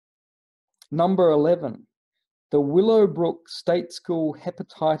Number 11, the Willowbrook State School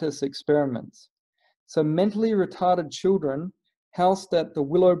hepatitis experiments. So mentally retarded children housed at the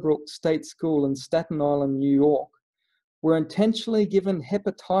Willowbrook State School in Staten Island, New York, were intentionally given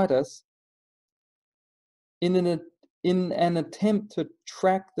hepatitis in an attempt to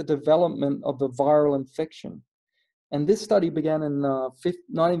track the development of the viral infection. And this study began in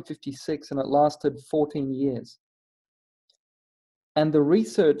 1956 and it lasted 14 years. And the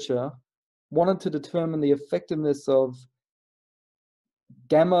researcher wanted to determine the effectiveness of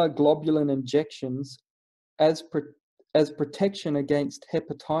gamma globulin injections as protection against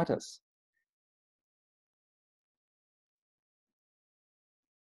hepatitis.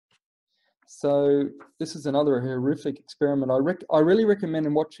 So this is another horrific experiment. I really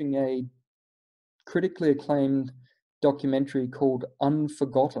recommend watching a critically acclaimed documentary called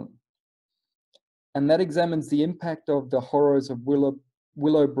Unforgotten. And that examines the impact of the horrors of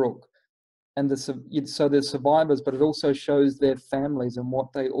Willowbrook and so the survivors, but it also shows their families and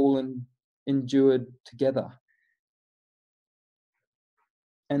what they all endured together.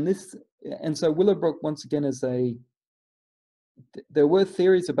 And so Willowbrook, once again, there were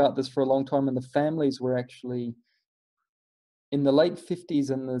theories about this for a long time, and the families were actually, in the late 50s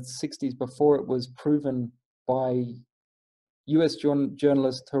and the 60s, before it was proven by US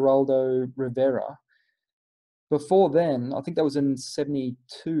journalist Geraldo Rivera. Before then, I think that was in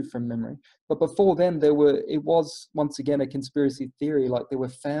 72 from memory, but before then it was once again a conspiracy theory. Like there were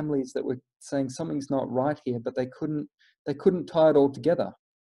families that were saying something's not right here, but they couldn't tie it all together.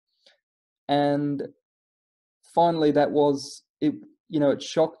 And finally that was it. It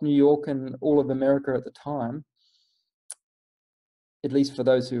shocked New York and all of America at the time, at least for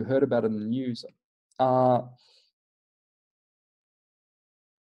those who heard about it in the news.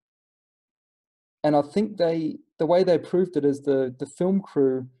 And I think the way they proved it is the film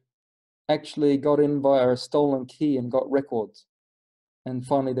crew actually got in via a stolen key and got records. And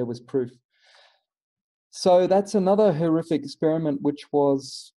finally there was proof. So that's another horrific experiment which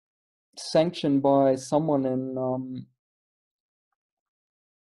was sanctioned by someone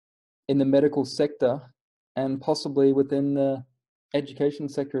in the medical sector and possibly within the education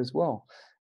sector as well.